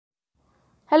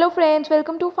Hello friends,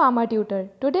 welcome to Pharma Tutor.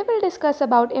 Today we'll discuss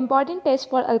about important tests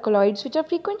for alkaloids which are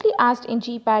frequently asked in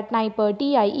GPAT, NIPER,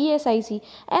 DI, ESIC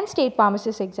and State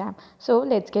Pharmacist exam. So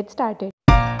let's get started.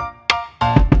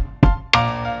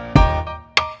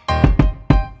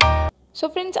 So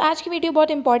friends, आज की video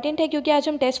बहुत important है क्योंकि आज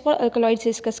हम test for alkaloids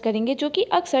discuss करेंगे जो कि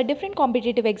अक्सर डिफरेंट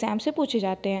कॉम्पिटिटिव एग्जाम से पूछे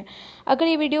जाते हैं। अगर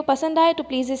ये वीडियो पसंद आए तो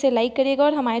प्लीज़ इसे लाइक करिएगा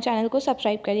और हमारे चैनल को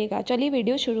सब्सक्राइब करिएगा। चलिए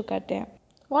वीडियो शुरू करते हैं।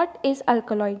 What is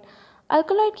alkaloid?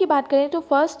 अल्कलॉइड की बात करें तो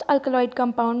फर्स्ट अल्कलॉइड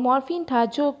कंपाउंड मॉर्फिन था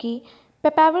जो कि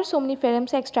पेपावर सोमनीफेरम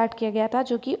से एक्सट्रैक्ट किया गया था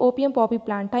जो कि ओपियम पॉपी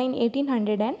प्लांट था इन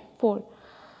 1804।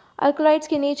 अल्कलॉइड्स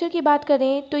के नेचर की बात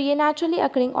करें तो ये नेचुरली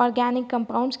अकरिंग ऑर्गेनिक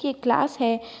कंपाउंड्स की एक क्लास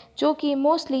है जो कि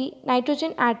मोस्टली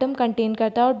नाइट्रोजन एटम कंटेन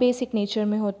करता है और बेसिक नेचर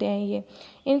में होते हैं। ये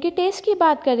इनके टेस्ट की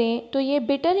बात करें तो ये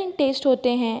बिटर इन टेस्ट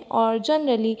होते हैं और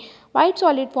जनरली वाइट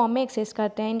सॉलिड फॉर्म में एक्सिस्ट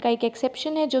करते हैं। इनका एक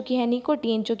एक्सेप्शन है जो कि है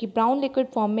निकोटीन, जो कि ब्राउन लिक्विड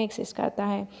फॉर्म में एक्सिस्ट करता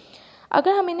है।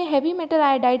 अगर हम इन्हें हैवी मेटल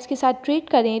आयोडाइड्स के साथ ट्रीट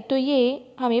करें तो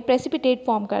ये हमें प्रेसिपिटेट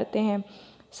फॉर्म करते हैं।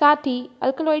 साथ ही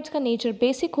अल्कलॉइड्स का नेचर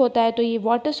बेसिक होता है तो ये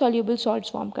वाटर सॉल्यूबल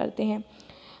सॉल्ट्स फॉर्म करते हैं।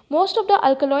 मोस्ट ऑफ द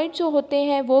अल्कलॉइड जो होते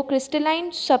हैं वो क्रिस्टलाइन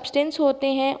सब्सटेंस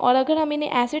होते हैं और अगर हम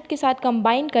इन्हें एसिड के साथ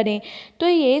कंबाइन करें तो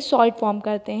ये सॉल्ट फॉर्म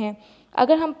करते हैं।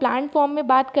 अगर हम प्लांट फॉर्म में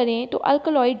बात करें तो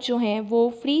अल्कलॉइड जो हैं वो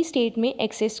फ्री स्टेट में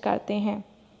एक्सिस्ट करते हैं।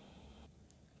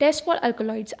 टेस्ट फॉर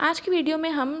अल्कलॉइड्स, आज की वीडियो में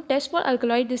हम टेस्ट फॉर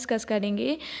अल्कलॉइड डिस्कस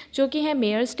करेंगे जो कि है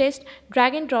Myers test,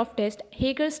 ड्रैगेनड्रॉफ test,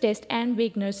 हेगर्स test and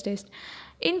वेगनर्स test.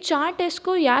 इन चार टेस्ट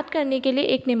को याद करने के लिए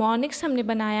एक निमोनिक्स हमने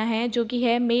बनाया है जो कि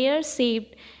है mayor,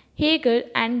 saved, हेगर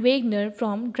and Wegener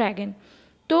from dragon.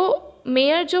 तो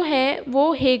मेयर जो है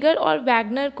वो हेगर और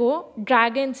वैगनर को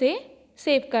ड्रैगन से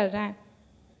सेव कर रहा है।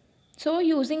 सो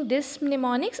यूजिंग दिस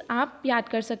निमोनिक्स आप याद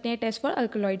कर सकते हैं test for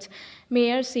alkaloids,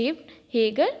 mayor, saved,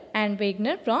 हेगर and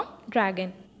Wegener from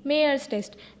dragon. Myers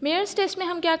test में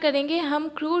हम क्या करेंगे, हम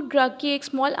क्रूड ड्रग की एक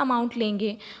स्मॉल अमाउंट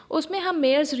लेंगे, उसमें हम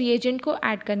मेयर्स रिएजेंट को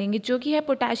ऐड करेंगे जो कि है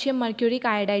पोटेशियम मर्क्यूरिक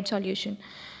आयोडाइड सॉल्यूशन,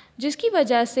 जिसकी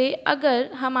वजह से अगर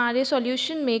हमारे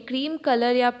सॉल्यूशन में क्रीम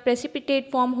कलर या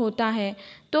प्रेसिपिटेट फॉर्म होता है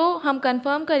तो हम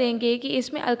कंफर्म करेंगे कि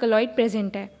इसमें अल्कलॉइड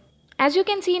प्रेजेंट है। As you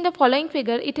can see in the following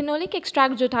figure, ethanolic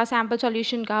extract जो था सैम्पल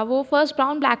सॉल्यूशन का वो फर्स्ट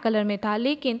ब्राउन ब्लैक कलर में था,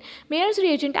 लेकिन मेयर्स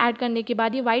रिएजेंट ऐड करने के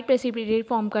बाद ये वाइट प्रेसिपिटेट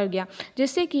फॉर्म कर गया,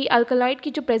 जिससे कि अल्कलॉइड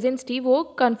की जो प्रेजेंस थी वो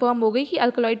कंफर्म हो गई कि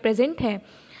अल्कलॉइड प्रेजेंट है।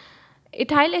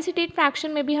 इथाइल एसीटेट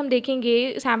फ्रैक्शन में भी हम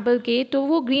देखेंगे सैम्पल के तो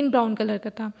वो ग्रीन ब्राउन कलर का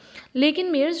था,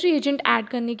 लेकिन मेयर्स रिएजेंट ऐड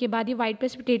करने के बाद ये वाइट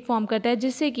प्रेसिपिटेट फॉर्म करता है,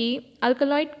 जिससे कि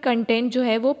अल्कलॉइड कंटेंट जो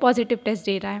है वो पॉजिटिव टेस्ट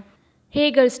दे रहा है।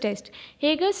 हेगर्स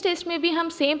टेस्ट में भी हम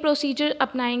सेम प्रोसीजर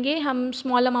अपनाएंगे। हम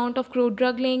small amount of crude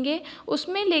drug लेंगे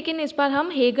उसमें, लेकिन इस बार हम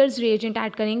हेगर्स रिएजेंट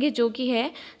ऐड करेंगे जो कि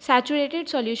है saturated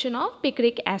solution of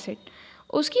picric acid.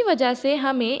 उसकी वजह से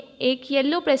हमें एक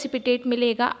येलो प्रेसिपिटेट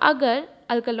मिलेगा अगर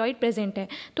अल्कलॉइड प्रेजेंट है।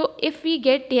 तो if we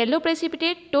get yellow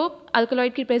precipitate तो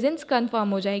अल्कलॉइड की प्रेजेंस कंफर्म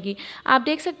हो जाएगी। आप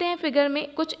देख सकते हैं फिगर में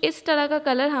कुछ इस तरह का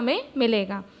कलर हमें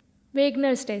मिलेगा।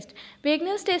 वेगनर्स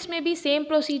टेस्ट में भी सेम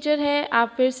प्रोसीजर है।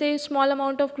 आप फिर से small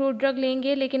amount of crude drug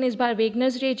लेंगे, लेकिन इस बार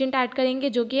वेगनर्स रिएजेंट ऐड करेंगे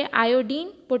जो कि है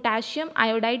आयोडीन पोटेशियम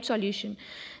आयोडाइड सॉल्यूशन,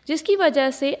 जिसकी वजह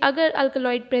से अगर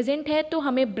अल्कलॉइड प्रेजेंट है तो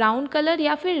हमें ब्राउन कलर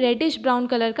या फिर रेडिश ब्राउन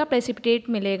कलर का प्रेसिपिटेट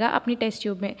मिलेगा अपनी टेस्ट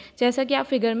ट्यूब में, जैसा कि आप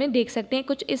फिगर में देख सकते हैं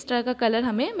कुछ इस तरह का कलर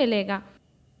हमें मिलेगा।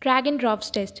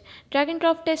 ड्रैगेनड्रॉफ्स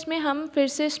टेस्ट में हम फिर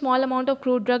से small amount of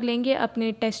crude drug लेंगे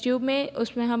अपने टेस्ट ट्यूब में,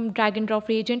 उसमें हम ड्रैगेनड्रॉफ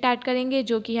रिएजेंट ऐड करेंगे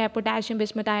जो कि है पोटेशियम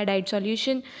बिस्मथ आयोडाइड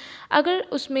सॉल्यूशन। अगर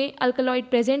उसमें अल्कलॉइड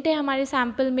प्रेजेंट है हमारे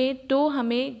सैम्पल में तो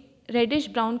हमें रेडिश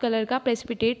ब्राउन कलर का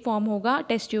प्रेसिपिटेट फॉर्म होगा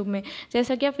टेस्ट ट्यूब में,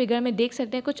 जैसा कि आप फिगर में देख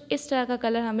सकते हैं कुछ इस तरह का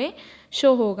कलर हमें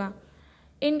शो होगा।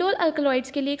 इंडोल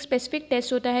अल्कलॉइड्स के लिए एक स्पेसिफिक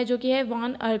टेस्ट होता है जो कि है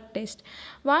वान अर्क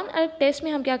टेस्ट में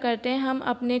हम क्या करते हैं, हम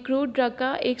अपने क्रूड ड्रग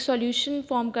का एक सॉल्यूशन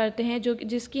फॉर्म करते हैं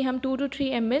जिसकी हम 2 to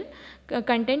 3 ml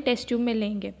content test tube में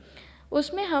लेंगे।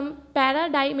 उसमें हम para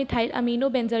dimethyl amino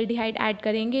benzaldehyde add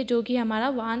करेंगे जो कि हमारा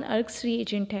वान अर्क्स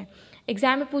रिएजेंट है।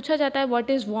 एग्जाम में पूछा जाता है व्हाट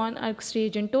इज़ वान अर्क्स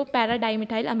रिएजेंट, तो para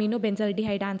dimethyl amino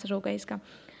benzaldehyde answer होगा इसका,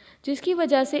 जिसकी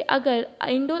वजह से अगर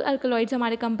इंडोल अल्कलॉइड्स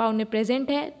हमारे कंपाउंड में प्रेजेंट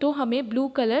है तो हमें ब्लू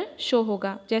कलर शो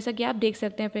होगा, जैसा कि आप देख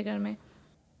सकते हैं फिगर में।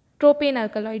 ट्रोपेन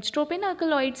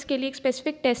अल्कलॉइड्स के लिए एक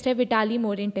स्पेसिफिक टेस्ट है विटाली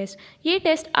मोरिन टेस्ट। ये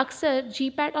टेस्ट अक्सर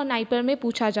जीपैट और नाइपर में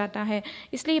पूछा जाता है,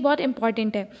 इसलिए ये बहुत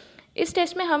इंपॉर्टेंट है। इस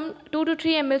टेस्ट में हम 2 to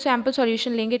 3 ml सैम्पल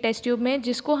सॉल्यूशन लेंगे टेस्ट ट्यूब में,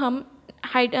 जिसको हम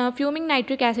फ्यूमिंग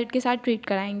नाइट्रिक एसिड के साथ ट्रीट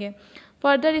कराएंगे।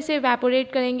 फर्दर इसे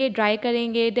इवेपोरेट करेंगे, ड्राई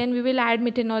करेंगे, then we will add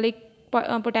मिथेनॉलिक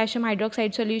potassium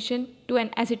hydroxide solution to N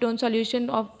acetone solution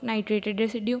of नाइट्रेटेड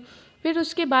residue. फिर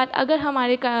उसके बाद अगर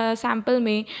हमारे सैम्पल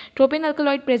में ट्रोपेन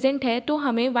अल्कलॉइड प्रेजेंट है तो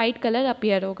हमें वाइट कलर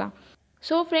अपीयर होगा।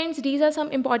 So friends, these are some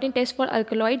important test for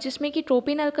alkaloid, जिसमें कि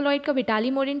ट्रोपेन अल्कलॉइड का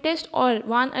विटाली मोरिन टेस्ट और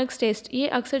URK'S टेस्ट, ये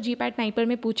अक्सर जीपैट नाइपर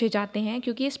में पूछे जाते हैं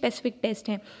क्योंकि ये स्पेसिफिक टेस्ट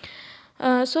हैं।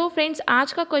 सो फ्रेंड्स,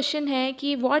 आज का क्वेश्चन है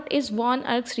कि व्हाट इज़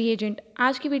URK'S रिएजेंट।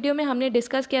 आज की वीडियो में हमने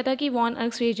डिस्कस किया था कि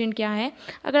URK'S रिएजेंट क्या है।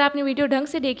 अगर आपने वीडियो ढंग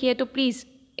से देखी है तो प्लीज़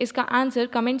इसका आंसर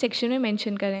कमेंट सेक्शन में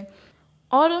मेंशन करें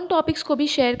और उन टॉपिक्स को भी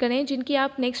शेयर करें जिनकी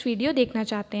आप नेक्स्ट वीडियो देखना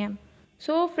चाहते हैं।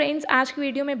 सो फ्रेंड्स, आज की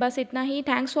वीडियो में बस इतना ही।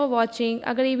 Thanks for watching.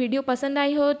 अगर ये वीडियो पसंद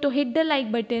आई हो तो hit the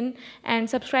like button and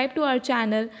subscribe to our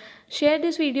channel, share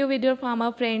this video with your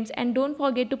pharma friends, and don't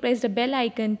forget to press the bell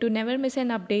icon to never miss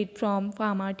an update from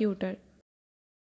Pharma Tutor.